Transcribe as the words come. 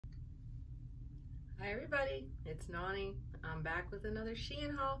Hi everybody, it's Nani. I'm back with another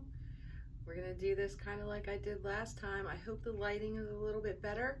SHEIN haul. We're gonna do this kind of like I did last time. I hope the lighting is a little bit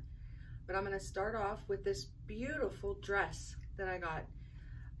better, but I'm gonna start off with this beautiful dress that I got.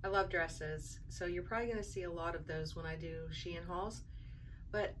 I love dresses, so you're probably gonna see a lot of those when I do SHEIN hauls,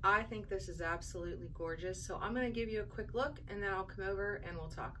 but I think this is absolutely gorgeous. So I'm gonna give you a quick look and then I'll come over and we'll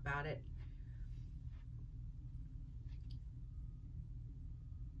talk about it.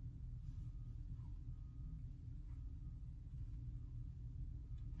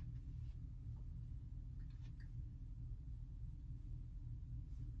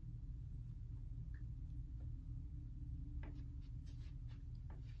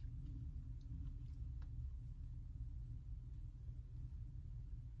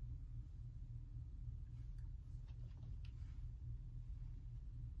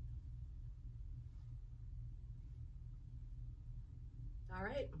 All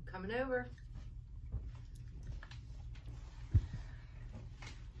right, I'm coming over.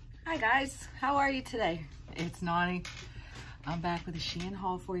 Hi guys, how are you today? It's Nani. I'm back with a SHEIN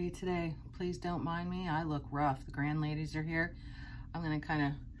haul for you today. Please don't mind me, I look rough. The grand ladies are here. I'm gonna kind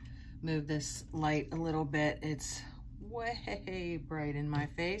of move this light a little bit. It's way bright in my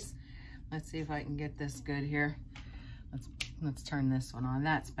face. Let's see if I can get this good here. Let's turn this one on,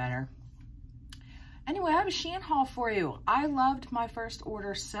 that's better. Anyway, I have a SHEIN haul for you. I loved my first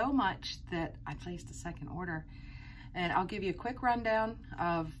order so much that I placed a second order. And I'll give you a quick rundown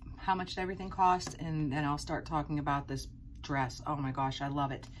of how much everything cost, and then I'll start talking about this dress. Oh my gosh, I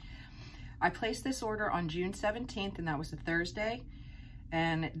love it. I placed this order on June 17th, and that was a Thursday.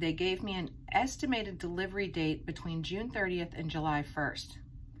 And they gave me an estimated delivery date between June 30th and July 1st.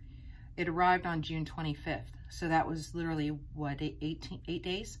 It arrived on June 25th. So that was literally, what, 8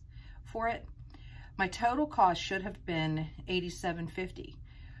 days for it? My total cost should have been $87.50.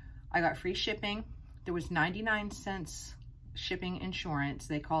 I got free shipping. There was 99 cents shipping insurance.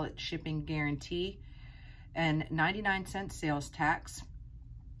 They call it shipping guarantee, and 99 cents sales tax.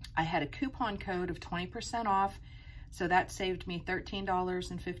 I had a coupon code of 20% off, so that saved me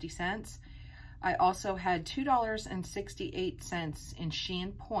 $13.50. I also had $2.68 in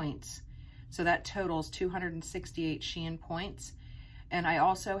SHEIN points, so that totals 268 SHEIN points. And I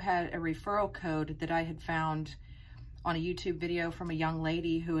also had a referral code that I had found on a YouTube video from a young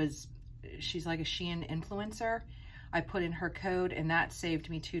lady who is, she's like a SHEIN influencer. I put in her code and that saved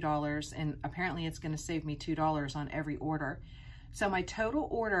me $2, and apparently it's gonna save me $2 on every order. So my total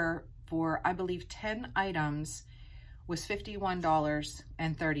order for, I believe, 10 items was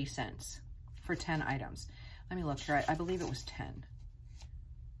 $51.30 for 10 items. Let me look here, I believe it was 10.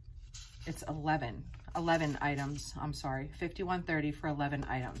 It's 11 items, I'm sorry, $51.30 for 11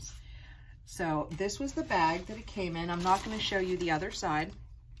 items. So this was the bag that it came in. I'm not going to show you the other side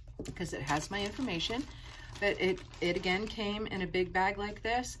because it has my information, but it again came in a big bag like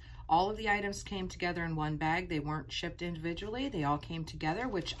this. All of the items came together in one bag. They weren't shipped individually. They all came together,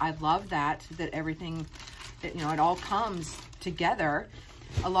 which I love that everything, you know, it all comes together.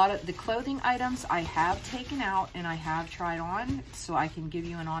 A lot of the clothing items I have taken out and I have tried on, so I can give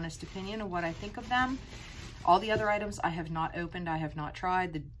you an honest opinion of what I think of them. All the other items I have not opened, I have not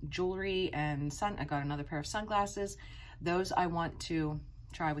tried. The jewelry and I got another pair of sunglasses. Those I want to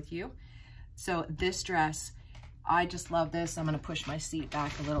try with you. So this dress, I just love this. I'm gonna push my seat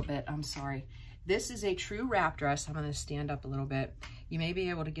back a little bit, I'm sorry. This is a true wrap dress. I'm gonna stand up a little bit. You may be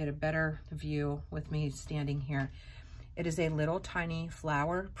able to get a better view with me standing here. It is a little tiny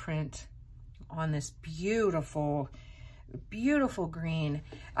flower print on this beautiful, beautiful green.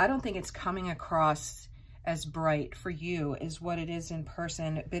 I don't think it's coming across as bright for you as what it is in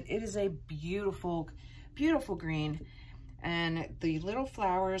person, but it is a beautiful, beautiful green. And the little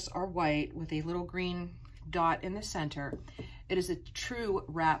flowers are white with a little green dot in the center. It is a true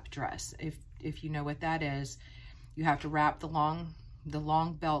wrap dress. If you know what that is, you have to wrap the long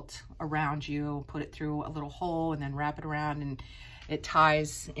belt around you, put it through a little hole and then wrap it around, and it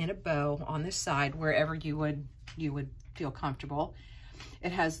ties in a bow on this side wherever you would feel comfortable.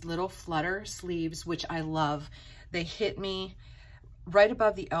 It has little flutter sleeves, which I love. They hit me right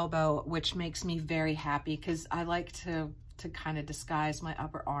above the elbow, which makes me very happy because I like to kind of disguise my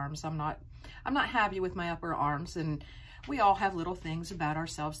upper arms. I'm not happy with my upper arms, and we all have little things about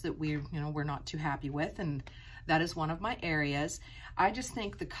ourselves that we're not too happy with, and that is one of my areas. I just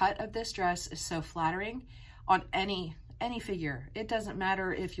think the cut of this dress is so flattering on any figure. It doesn't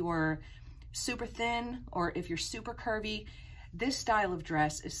matter if you're super thin or if you're super curvy. This style of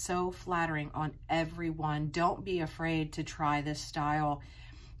dress is so flattering on everyone. Don't be afraid to try this style.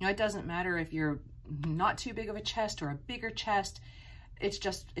 You know, it doesn't matter if you're not too big of a chest or a bigger chest.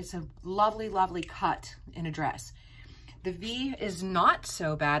 it's a lovely, lovely cut in a dress. The V is not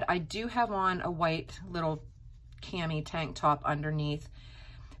so bad. I do have on a white little cami tank top underneath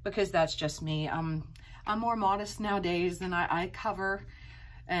because that's just me. I'm more modest nowadays and I cover,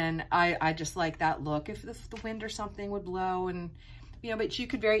 and I just like that look. If the wind or something would blow, and but you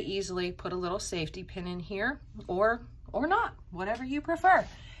could very easily put a little safety pin in here or not, whatever you prefer.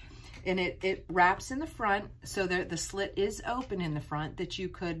 And it wraps in the front so that the slit is open in the front, that you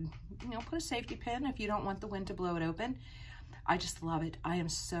could, put a safety pin if you don't want the wind to blow it open. I just love it. I am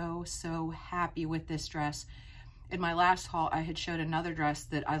so, so happy with this dress. In my last haul, I had showed another dress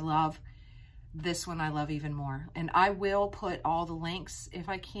that I love. This one I love even more. And I will put all the links, if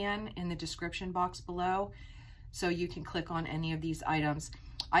I can, in the description box below, so you can click on any of these items.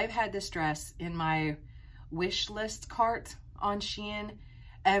 I've had this dress in my wish list cart on Shein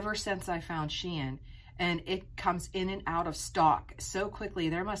ever since I found Shein, and it comes in and out of stock so quickly.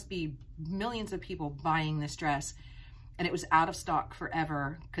 There must be millions of people buying this dress, and it was out of stock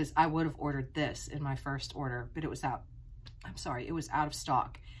forever, because I would have ordered this in my first order, but it was out. I'm sorry, it was out of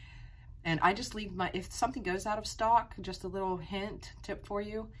stock. And I just leave if something goes out of stock, just a little tip for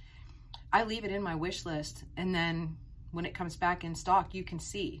you, I leave it in my wish list, and then when it comes back in stock, you can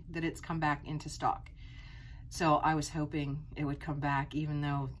see that it's come back into stock. So I was hoping it would come back, even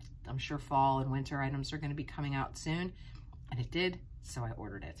though I'm sure fall and winter items are going to be coming out soon. And it did, so I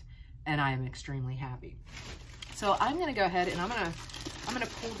ordered it. And I am extremely happy. So I'm going to go ahead and I'm going to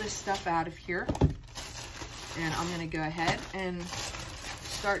pull this stuff out of here. And I'm going to go ahead and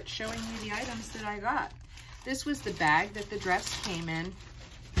start showing you the items that I got. This was the bag that the dress came in.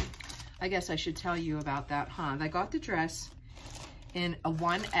 I guess I should tell you about that, huh? I got the dress in a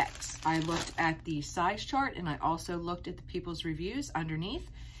 1X. I looked at the size chart, and I also looked at the people's reviews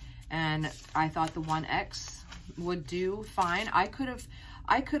underneath, and I thought the 1X would do fine. I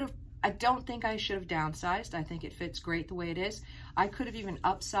don't think I should have downsized. I think it fits great the way it is. I could have even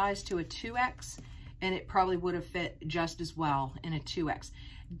upsized to a 2X, and it probably would have fit just as well in a 2X.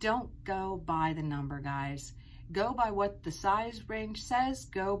 Don't go by the number, guys. Go by what the size range says.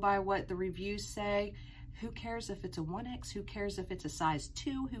 Go by what the reviews say. Who cares if it's a 1X? Who cares if it's a size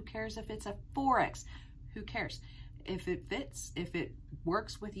 2? Who cares if it's a 4X? Who cares? If it fits, if it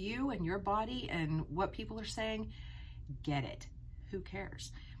works with you and your body and what people are saying, get it. Who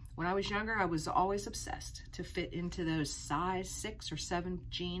cares? When I was younger, I was always obsessed to fit into those size 6 or 7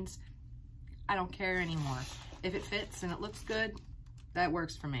 jeans. I don't care anymore. If it fits and it looks good, that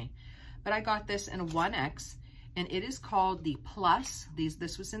works for me. But I got this in a 1X, and it is called the Plus.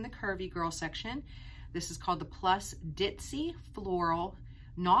 This was in the Curvy Girl section. This is called the Plus Ditsy Floral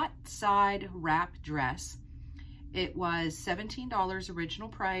Knot Side Wrap Dress. It was $17 original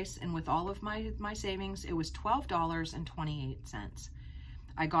price, and with all of my savings, it was $12.28.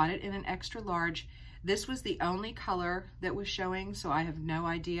 I got it in an extra large. This was the only color that was showing, so I have no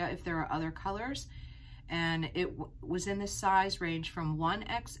idea if there are other colors. And it was in the size range from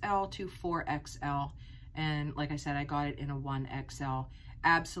 1XL to 4XL. And like I said, I got it in a 1XL.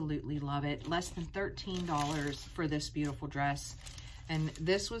 Absolutely love it. Less than $13 for this beautiful dress. And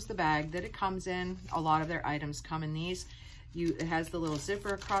this was the bag that it comes in. A lot of their items come in these. It has the little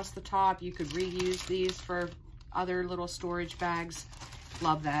zipper across the top. You could reuse these for other little storage bags.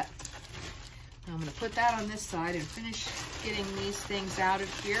 Love that. I'm going to put that on this side and finish getting these things out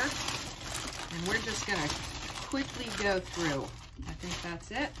of here. And we're just going to quickly go through. I think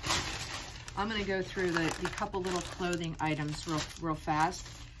that's it. I'm going to go through the couple little clothing items real fast.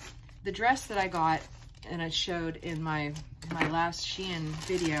 The dress that I got and I showed in my last Shein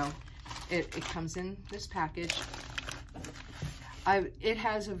video, it comes in this package. It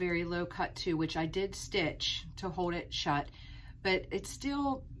has a very low cut too, which I did stitch to hold it shut, but it's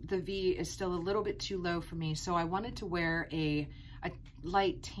still, the V is still a little bit too low for me. So I wanted to wear a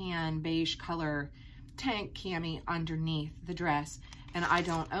light tan beige color tank cami underneath the dress, and I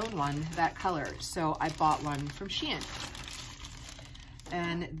don't own one that color, so I bought one from Shein.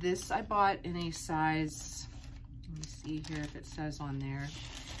 And this I bought in a size, let me see here if it says on there.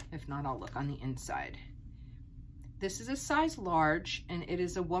 If not, I'll look on the inside. This is a size large, and it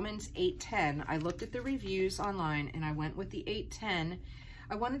is a woman's 8'10". I looked at the reviews online, and I went with the 8'10".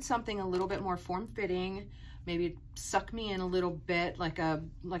 I wanted something a little bit more form-fitting, maybe suck me in a little bit like a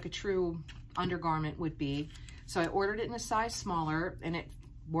true undergarment would be. So I ordered it in a size smaller, and it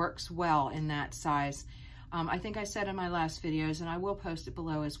works well in that size. I think I said in my last videos, and I will post it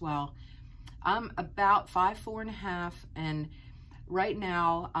below as well, I'm about 5'4½", and right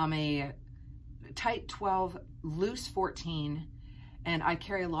now I'm a tight 12, loose 14, and I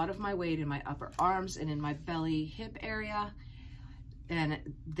carry a lot of my weight in my upper arms and in my belly hip area. and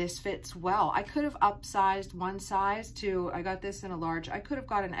this fits well. I could have upsized one size to, I got this in a large. I could have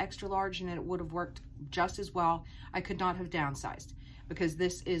got an extra large and it would have worked just as well. I could not have downsized because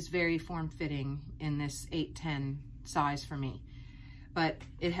this is very form-fitting in this 8-10 size for me. But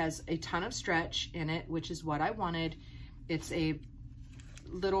it has a ton of stretch in it, which is what I wanted. It's a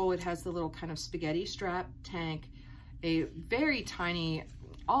little, it has the little kind of spaghetti strap tank, a very tiny,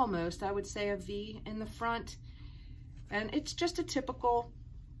 almost, I would say, a V in the front. And it's just a typical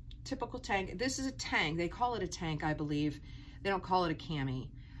tank. This is a tank. They call it a tank, I believe. They don't call it a cami.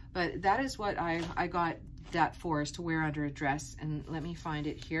 But that is what I got that for, is to wear under a dress. And let me find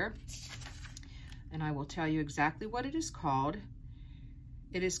it here. And I will tell you exactly what it is called.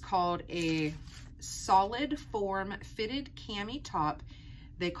 It is called a solid form fitted cami top.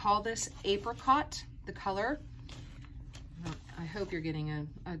 They call this apricot, the color. I hope you're getting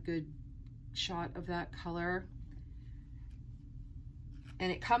a good shot of that color.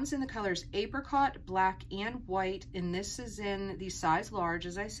 And it comes in the colors apricot, black, and white. And this is in the size large,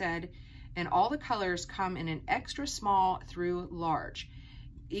 as I said. And all the colors come in an extra small through large.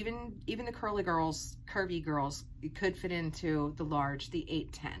 Even the curly girls, curvy girls, it could fit into the large, the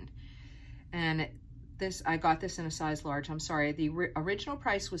 8-10. And this, I got this in a size large. I'm sorry, the original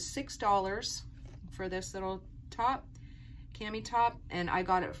price was $6 for this little top, cami top, and I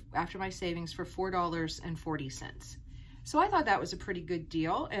got it after my savings for $4.40. So I thought that was a pretty good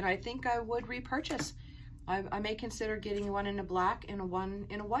deal, and I think I would repurchase. I may consider getting one in a black and one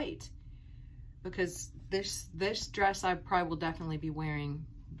in a white, because this dress I probably will definitely be wearing,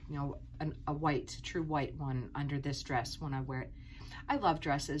 you know, a white, true white one under this dress when I wear it. I love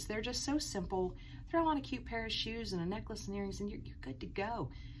dresses. They're just so simple. Throw on a cute pair of shoes and a necklace and earrings and you're good to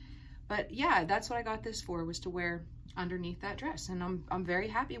go. But yeah, that's what I got this for, was to wear underneath that dress. And I'm very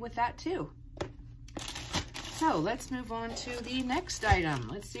happy with that too. So let's move on to the next item.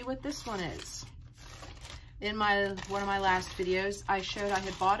 Let's see what this one is. In one of my last videos, I showed I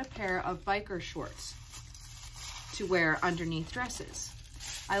had bought a pair of biker shorts to wear underneath dresses.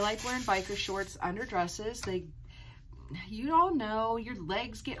 I like wearing biker shorts under dresses. You all know your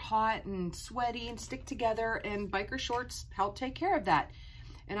legs get hot and sweaty and stick together, and biker shorts help take care of that.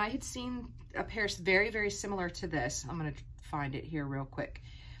 And I had seen a pair very, very similar to this. I'm going to find it here real quick.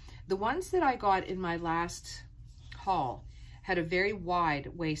 The ones that I got in my last haul had a very wide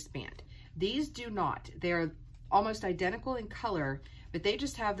waistband. These do not. They're almost identical in color, but they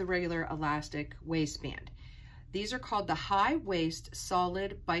just have the regular elastic waistband. These are called the high waist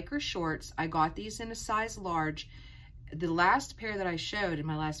solid biker shorts. I got these in a size large. The last pair that I showed in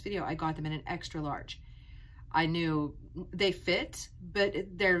my last video, I got them in an extra large. I knew they fit, but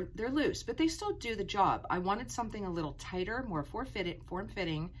they're loose, but they still do the job. I wanted something a little tighter, more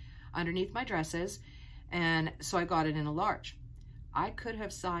form-fitting underneath my dresses, and so I got it in a large. I could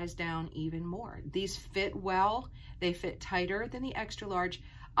have sized down even more. These fit well. They fit tighter than the extra large.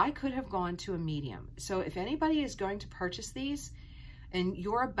 I could have gone to a medium. So if anybody is going to purchase these and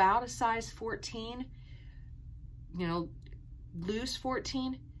you're about a size 14, you know, loose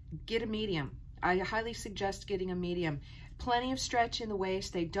 14, get a medium. I highly suggest getting a medium. Plenty of stretch in the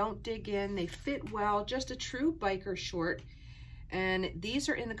waist. They don't dig in. They fit well. Just a true biker short. And these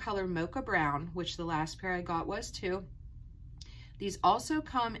are in the color mocha brown, which the last pair I got was too. These also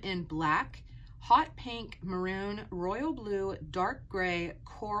come in black, hot pink, maroon, royal blue, dark gray,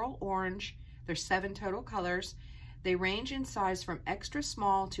 coral orange. There's 7 total colors. They range in size from extra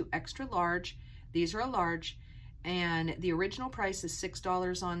small to extra large. These are a large, and the original price is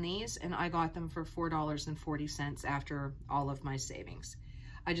 $6 on these, and I got them for $4.40 after all of my savings.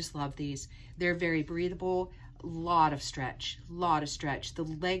 I just love these. They're very breathable, lot of stretch, lot of stretch. The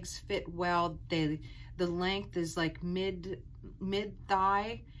legs fit well. The length is like mid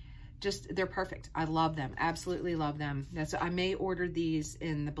thigh. Just, they're perfect. I love them. Absolutely love them. I may order these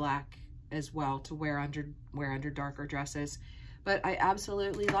in the black as well to wear under darker dresses, but I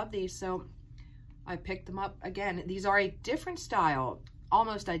absolutely love these. So I picked them up again. These are a different style,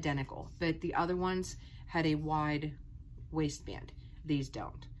 almost identical, but the other ones had a wide waistband. These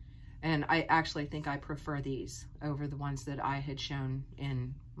don't. And I actually think I prefer these over the ones that I had shown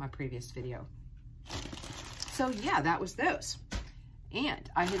in my previous video. So yeah, that was those. And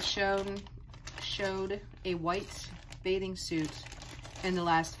I had showed a white bathing suit in the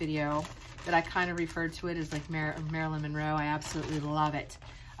last video that I kind of referred to it as like Marilyn Monroe. I absolutely love it.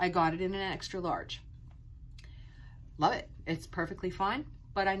 I got it in an extra large. Love it. It's perfectly fine,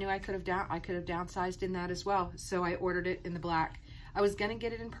 but I knew I could have downsized in that as well. So I ordered it in the black. I was gonna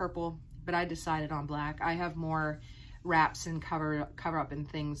get it in purple, but I decided on black. I have more wraps and cover up and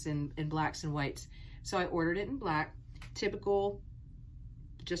things in blacks and whites. So I ordered it in black. Typical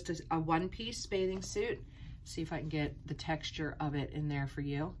just a one-piece bathing suit. See if I can get the texture of it in there for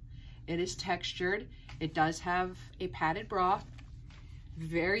you. It is textured. It does have a padded bra,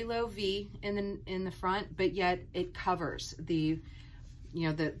 very low V in the front, but yet it covers the, you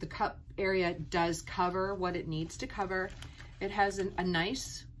know, the cup area does cover what it needs to cover. It has a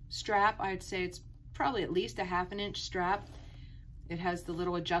nice strap. I'd say it's probably at least a 1/2 inch strap. It has the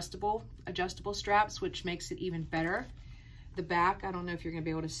little adjustable straps, which makes it even better. The back, I don't know if you're gonna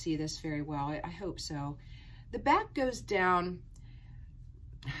be able to see this very well. I hope so. The back goes down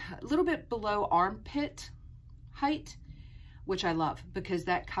a little bit below armpit height, which I love because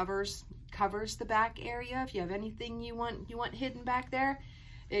that covers the back area. If you have anything you want hidden back there,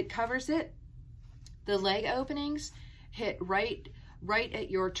 it covers it. The leg openings hit right at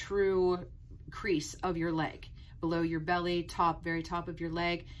your true crease of your leg, below your belly, very top of your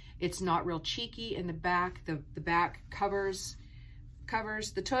leg. It's not real cheeky in the back. The back covers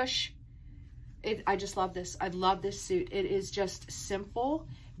the tush. I just love this. I love this suit. It is just simple,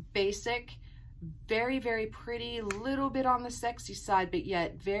 basic, very, very pretty, little bit on the sexy side, but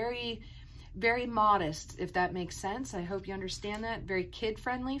yet very, very modest, if that makes sense. I hope you understand that. Very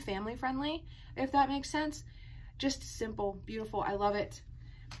kid-friendly, family-friendly, if that makes sense. Just simple, beautiful. I love it.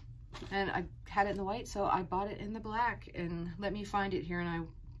 And I had it in the white, so I bought it in the black. And let me find it here, and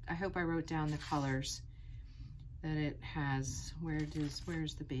I hope I wrote down the colors that it has.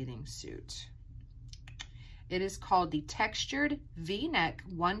 Where's the bathing suit? It is called the Textured V-Neck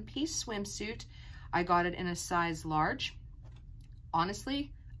One-Piece Swimsuit. I got it in a size large.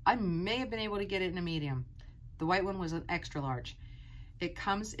 Honestly, I may have been able to get it in a medium. The white one was an extra large. It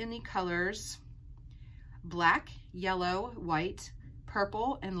comes in the colors black, yellow, white,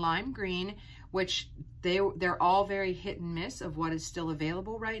 purple, and lime green, which they're all very hit and miss of what is still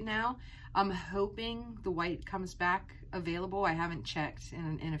available right now. I'm hoping the white comes back available. I haven't checked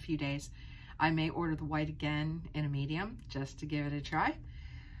in a few days. I may order the white again in a medium just to give it a try.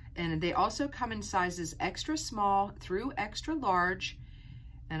 And they also come in sizes extra small through extra large.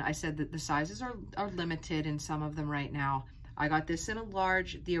 And I said that the sizes are limited in some of them right now. I got this in a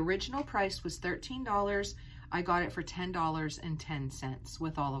large. The original price was $13. I got it for $10.10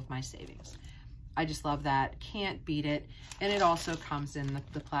 with all of my savings. I just love that. Can't beat it. And it also comes in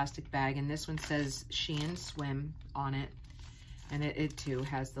the plastic bag. And this one says SHEIN Swim on it. And it too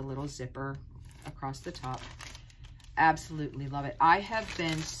has the little zipper across the top. Absolutely love it. I have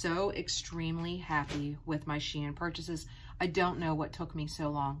been so extremely happy with my SHEIN purchases. I don't know what took me so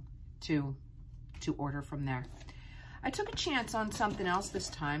long to order from there. I took a chance on something else this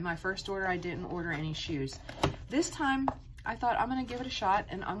time. My first order, I didn't order any shoes. This time, I thought I'm gonna give it a shot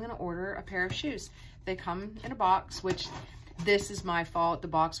and I'm gonna order a pair of shoes. They come in a box, which this is my fault. The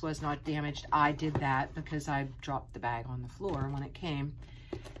box was not damaged. I did that because I dropped the bag on the floor when it came.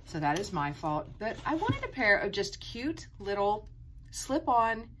 So that is my fault. But I wanted a pair of just cute little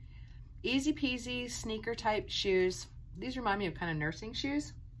slip-on, easy peasy sneaker type shoes. These remind me of kind of nursing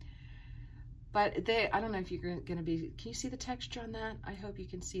shoes. But I don't know if you're gonna be, can you see the texture on that? I hope you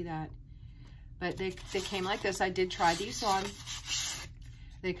can see that. But they came like this. I did try these on.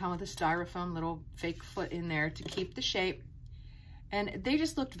 They come with a styrofoam little fake foot in there to keep the shape. And they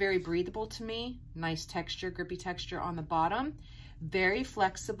just looked very breathable to me. Nice texture, grippy texture on the bottom. Very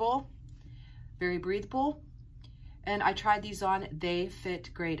flexible, very breathable. And I tried these on, they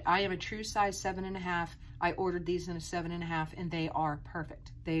fit great. I am a true size 7.5. I ordered these in a 7.5 and they are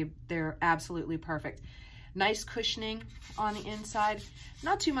perfect. They're absolutely perfect. Nice cushioning on the inside.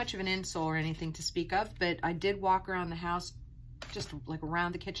 Not too much of an insole or anything to speak of, but I did walk around the house, just like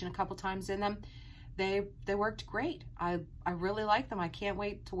around the kitchen a couple times in them. They worked great. I really like them. I can't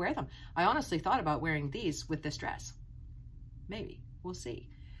wait to wear them. I honestly thought about wearing these with this dress. Maybe, we'll see.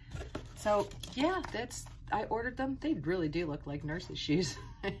 So yeah, I ordered them. They really do look like nurses' shoes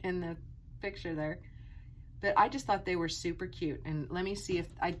in the picture there. But I just thought they were super cute. And let me see if,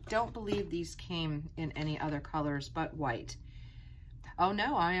 I don't believe these came in any other colors but white. Oh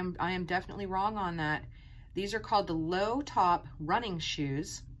no, I am definitely wrong on that. These are called the low top running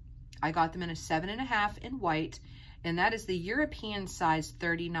shoes. I got them in a 7.5 in white, and that is the European size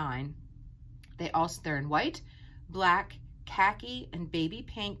 39. They're in white, black, khaki, and baby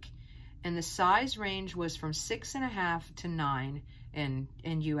pink, and the size range was from 6.5 to 9 in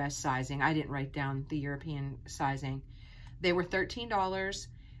US sizing. I didn't write down the European sizing. They were $13,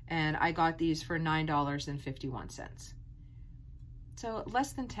 and I got these for $9.51. So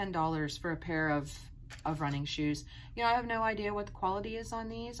less than $10 for a pair of running shoes. You know, I have no idea what the quality is on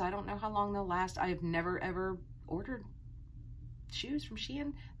these. I don't know how long they'll last. I have never ever ordered shoes from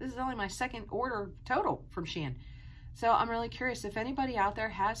SHEIN. This is only my second order total from SHEIN. So I'm really curious if anybody out there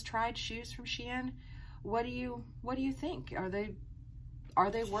has tried shoes from SHEIN. What do you think? Are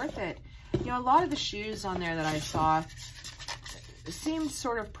they worth it? You know, a lot of the shoes on there that I saw seemed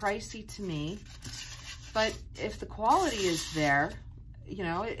sort of pricey to me, but if the quality is there, you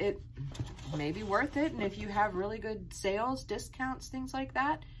know, it may be worth it. And if you have really good sales, discounts, things like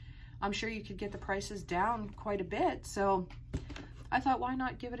that, I'm sure you could get the prices down quite a bit. So I thought, why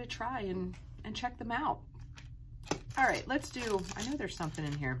not give it a try and check them out? All right, let's do, I know there's something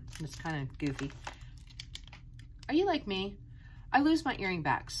in here that's kind of goofy. Are you like me? I lose my earring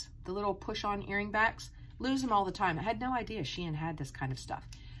backs, the little push-on earring backs, lose them all the time. I had no idea SHEIN had this kind of stuff.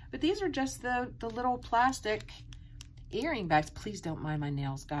 But these are just the little plastic earring backs. Please don't mind my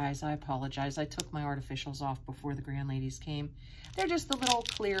nails, guys. I apologize. I took my artificials off before the grand ladies came. They're just the little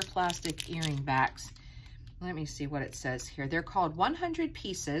clear plastic earring backs. Let me see what it says here. They're called 100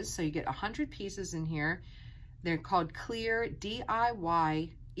 pieces, so you get 100 pieces in here. They're called Clear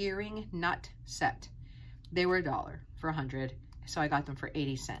DIY Earring Nut Set. They were $1 for 100, so I got them for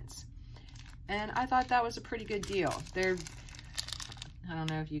 80 cents. And I thought that was a pretty good deal. They're, I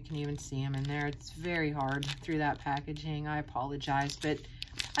don't know if you can even see them in there. It's very hard through that packaging. I apologize, but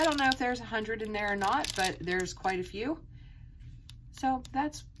I don't know if there's 100 in there or not, but there's quite a few. So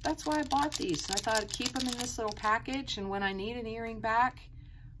that's why I bought these. So I thought I'd keep them in this little package, and when I need an earring back,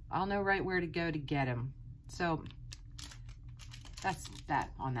 I'll know right where to go to get them. So that's that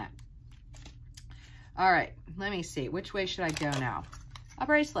on that. All right, let me see. Which way should I go now? A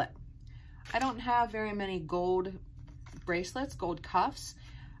bracelet. I don't have very many gold bracelets, gold cuffs.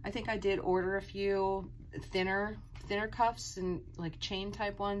 I think I did order a few thinner cuffs and like chain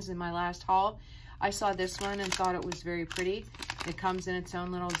type ones in my last haul. I saw this one and thought it was very pretty. It comes in its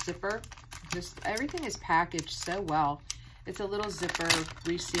own little zipper. Just everything is packaged so well. It's a little zipper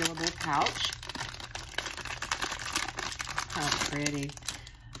resealable pouch. How pretty.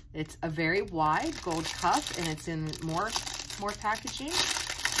 It's a very wide gold cuff, and it's in more packaging.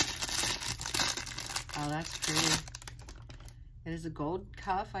 Oh, that's pretty. It is a gold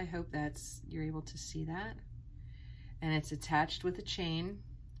cuff. I hope you're able to see that. And it's attached with a chain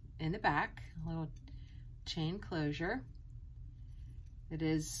in the back, a little chain closure. It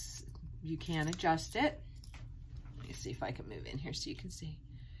is, you can adjust it. Let me see if I can move in here so you can see.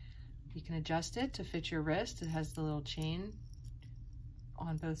 You can adjust it to fit your wrist. It has the little chain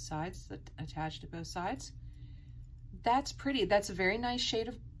on both sides, attached to both sides. That's pretty. That's a very nice shade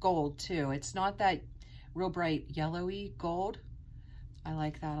of gold too. It's not that real bright yellowy gold. I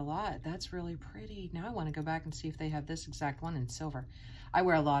like that a lot. That's really pretty. Now I want to go back and see if they have this exact one in silver. I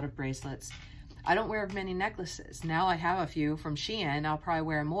wear a lot of bracelets. I don't wear many necklaces. Now I have a few from SHEIN. I'll probably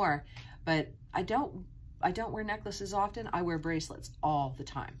wear more, but I don't wear necklaces often. I wear bracelets all the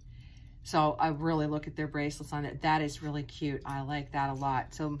time. So I really look at their bracelets on it. That is really cute. I like that a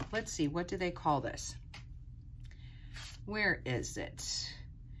lot. So let's see, what do they call this? Where is it?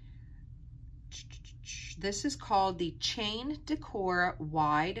 This is called the Chain Decor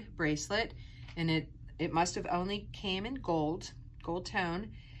Wide Bracelet, and it must have only came in gold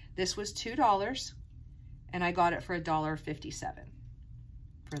tone. This was $2, and I got it for $1.57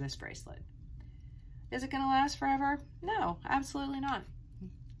 for this bracelet. Is it gonna last forever? No, absolutely not.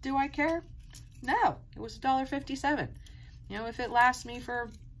 Do I care? No, it was $1.57. You know, if it lasts me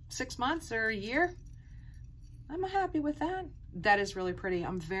for 6 months or a year, I'm happy with that. That is really pretty.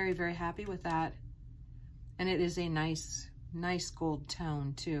 I'm very, very happy with that. And it is a nice gold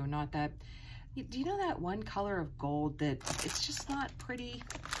tone too. Not that, do you know that one color of gold that it's just not pretty?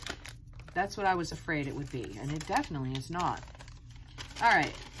 That's what I was afraid it would be, and it definitely is not. All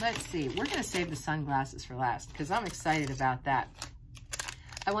right, let's see. We're gonna save the sunglasses for last because I'm excited about that.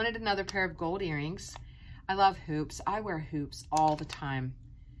 I wanted another pair of gold earrings. I love hoops. I wear hoops all the time.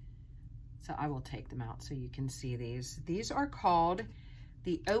 So I will take them out so you can see these. These are called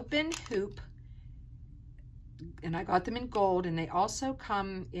the Open Hoop, and I got them in gold, and they also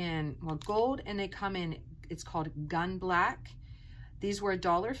come in, well, gold, and they come in, it's called Gun Black. These were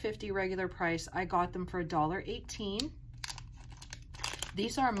 $1.50 regular price. I got them for $1.18.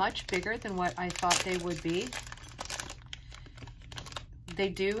 These are much bigger than what I thought they would be. They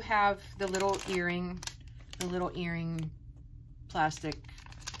do have the little earring plastic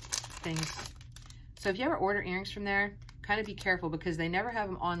things. So if you ever order earrings from there, kind of be careful because they never have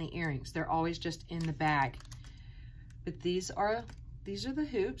them on the earrings. They're always just in the bag. But these are the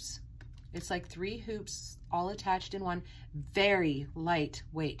hoops. It's like 3 hoops all attached in one. Very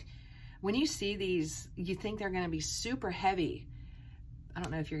lightweight. When you see these, you think they're going to be super heavy. I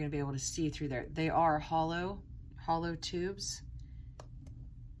don't know if you're going to be able to see through there. They are hollow tubes.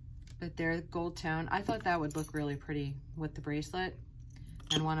 but they're gold tone. I thought that would look really pretty with the bracelet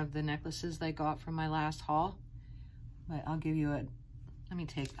and one of the necklaces I got from my last haul. But I'll give you a,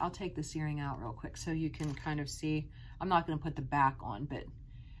 I'll take this earring out real quick so you can kind of see. I'm not going to put the back on, but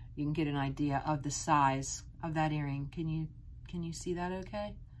you can get an idea of the size of that earring. Can you see that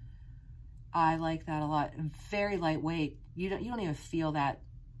okay? I like that a lot. Very lightweight. You don't even feel that.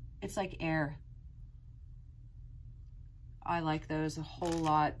 It's like air. I like those a whole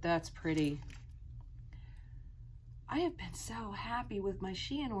lot. That's pretty. I have been so happy with my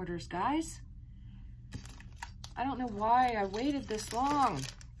SHEIN orders, guys. I don't know why I waited this long.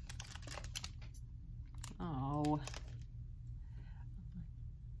 Oh.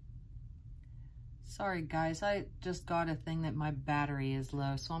 Sorry guys, I just got a thing that my battery is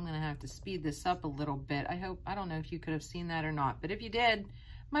low, so I'm gonna have to speed this up a little bit. I don't know if you could have seen that or not, but if you did,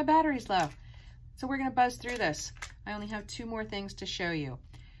 my battery's low. So we're gonna buzz through this. I only have 2 more things to show you.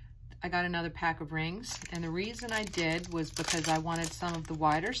 I got another pack of rings, and the reason I did was because I wanted some of the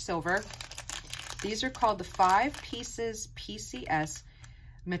wider silver. These are called the 5 pieces PCS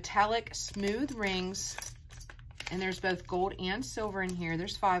metallic smooth rings, and there's both gold and silver in here.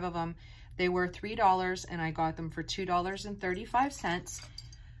 There's 5 of them. They were $3 and I got them for $2.35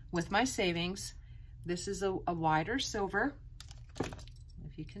 with my savings. This is a wider silver,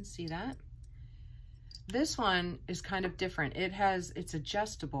 if you can see that. This one is kind of different. It's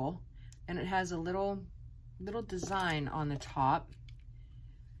adjustable and it has a little design on the top.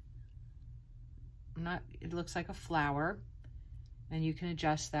 It looks like a flower, and you can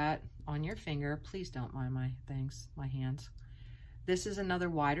adjust that on your finger. Please don't mind my hands. This is another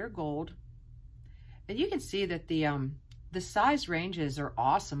wider gold. And you can see that the size ranges are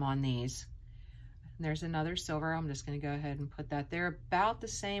awesome on these. And there's another silver. I'm just going to go ahead and put that there. About the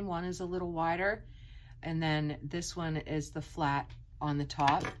same. One is a little wider. And then this one is the flat on the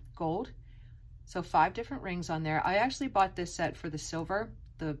top, gold. So 5 different rings on there. I actually bought this set for the silver,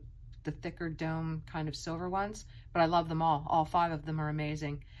 the thicker dome kind of silver ones, but I love them all. All 5 of them are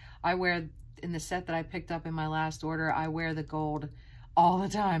amazing. I wear, in the set that I picked up in my last order, I wear the gold all the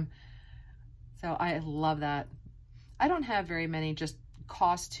time. So I love that. I don't have very many just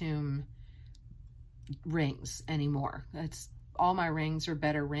costume rings anymore. All my rings are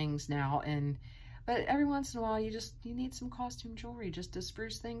better rings now, but every once in a while you need some costume jewelry just to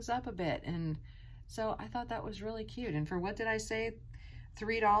spruce things up a bit. And so I thought that was really cute. And for what did I say?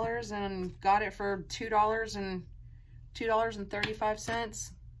 $3, and got it for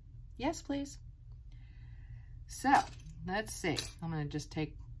 $2.35. Yes, please. So let's see. I'm going to just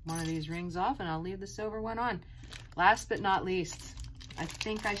take one of these rings off and I'll leave the silver one on. Last but not least, I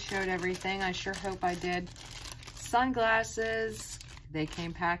think I showed everything. I sure hope I did. Sunglasses. They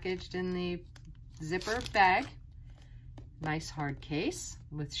came packaged in the zipper bag. Nice hard case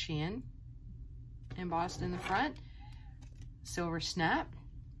with SHEIN embossed in the front. Silver snap.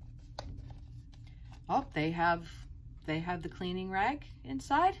 Oh, they have the cleaning rag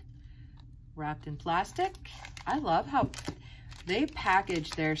inside, wrapped in plastic. I love how they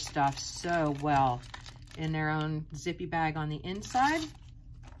package their stuff so well in their own zippy bag on the inside.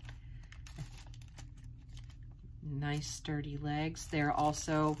 Nice sturdy legs.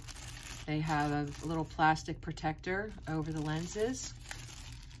 They have a little plastic protector over the lenses.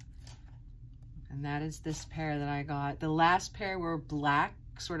 And that is this pair that I got. The last pair were black,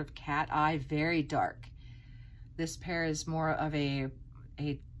 sort of cat eye, very dark. This pair is more of a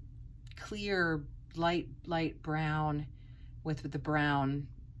clear, light brown with the brown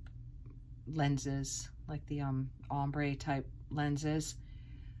lenses, like the ombre type lenses.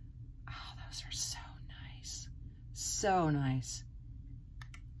 Oh, those are so nice. So nice.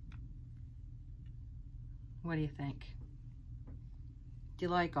 What do you think? Do you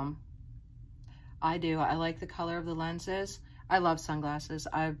like them? I do. I like the color of the lenses. I love sunglasses.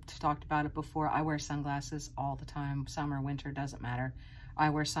 I've talked about it before. I wear sunglasses all the time. Summer, winter, doesn't matter.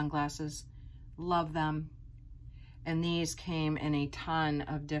 I wear sunglasses. Love them. And these came in a ton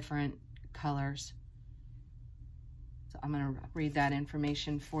of different colors. So I'm going to read that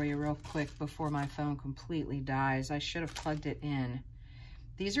information for you real quick before my phone completely dies. I should have plugged it in.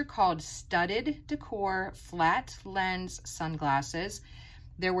 These are called Studded Decor Flat Lens Sunglasses.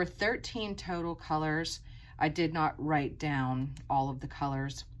 There were 13 total colors. I did not write down all of the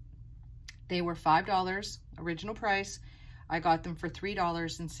colors. They were $5 original price. I got them for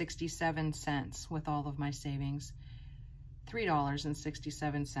 $3.67 with all of my savings.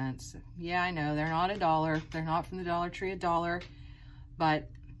 $3.67. Yeah, I know they're not $1. They're not from the Dollar Tree $1, but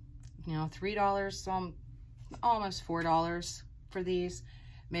you know, $3, almost $4 for these.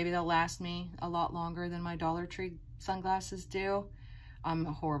 Maybe they'll last me a lot longer than my Dollar Tree sunglasses do. I'm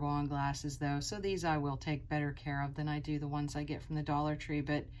horrible on glasses though, so these I will take better care of than I do the ones I get from the Dollar Tree,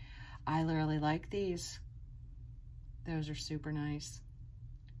 but I literally like these. Those are super nice.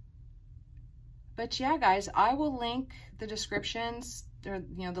 But yeah, guys, I will link the descriptions, or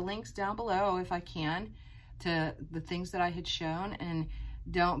the links down below if I can, to the things that I had shown, and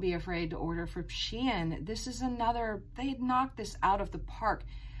don't be afraid to order from SHEIN. This is another, they knocked this out of the park.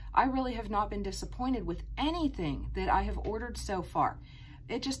 I really have not been disappointed with anything that I have ordered so far.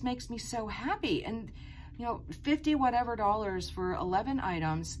 It just makes me so happy. And, 50 whatever dollars for 11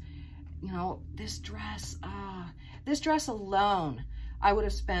 items, this dress alone, I would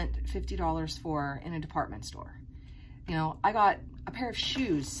have spent $50 for in a department store. I got a pair of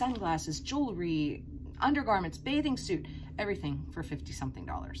shoes, sunglasses, jewelry, undergarments, bathing suit, everything for 50-something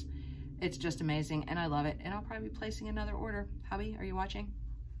dollars. It's just amazing, and I love it. And I'll probably be placing another order. Hubby, are you watching?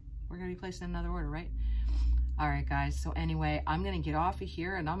 We're gonna be placing another order, right? All right, guys, so anyway, I'm gonna get off of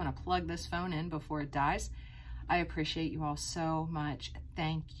here and I'm gonna plug this phone in before it dies. I appreciate you all so much.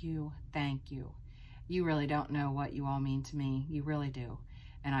 Thank you, thank you. You really don't know what you all mean to me. You really do.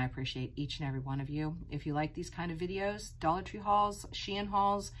 And I appreciate each and every one of you. If you like these kind of videos, Dollar Tree hauls, SHEIN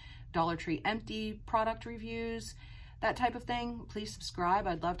hauls, Dollar Tree empty product reviews, that type of thing, please subscribe.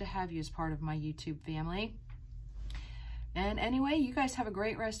 I'd love to have you as part of my YouTube family. And anyway, you guys have a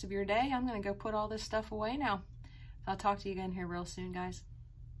great rest of your day. I'm going to go put all this stuff away now. I'll talk to you again here real soon, guys.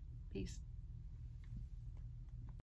 Peace.